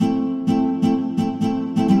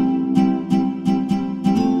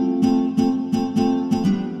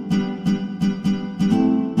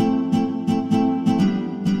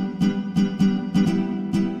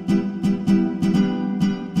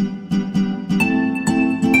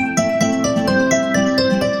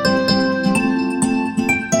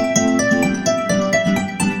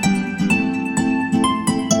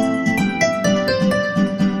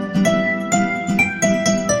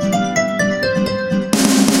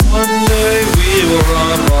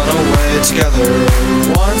run away together.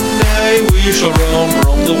 One day we shall roam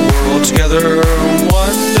the world together.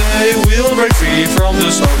 One day we'll break free from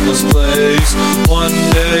this hopeless place. One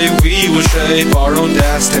day we will shape our own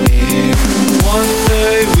destiny. One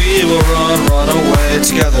day we will run away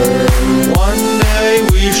together. One day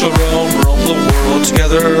we shall roam the world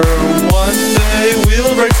together. One day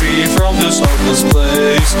we'll break free from this hopeless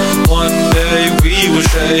place. One day we will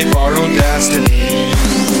shape our own destiny.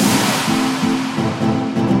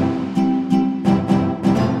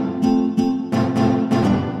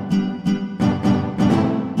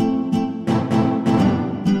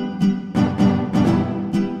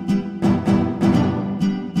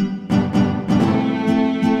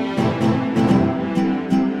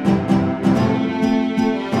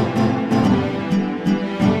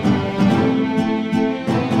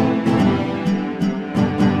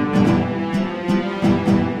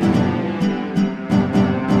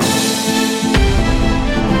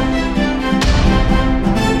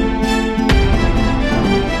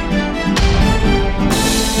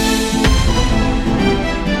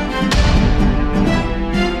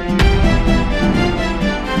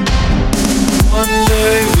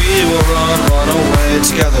 Run away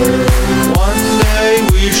together. One day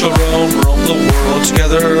we shall roam the world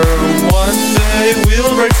together. One day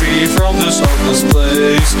we'll break free from this hopeless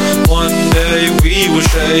place. One day we will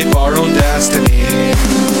shape our own destiny.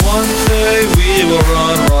 One day we will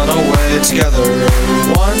run away together.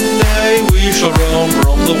 One day we shall roam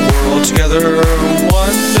the world together.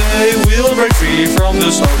 One day we'll break free from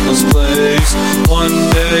this hopeless place. One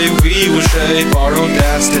day we will shape our own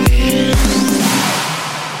destiny.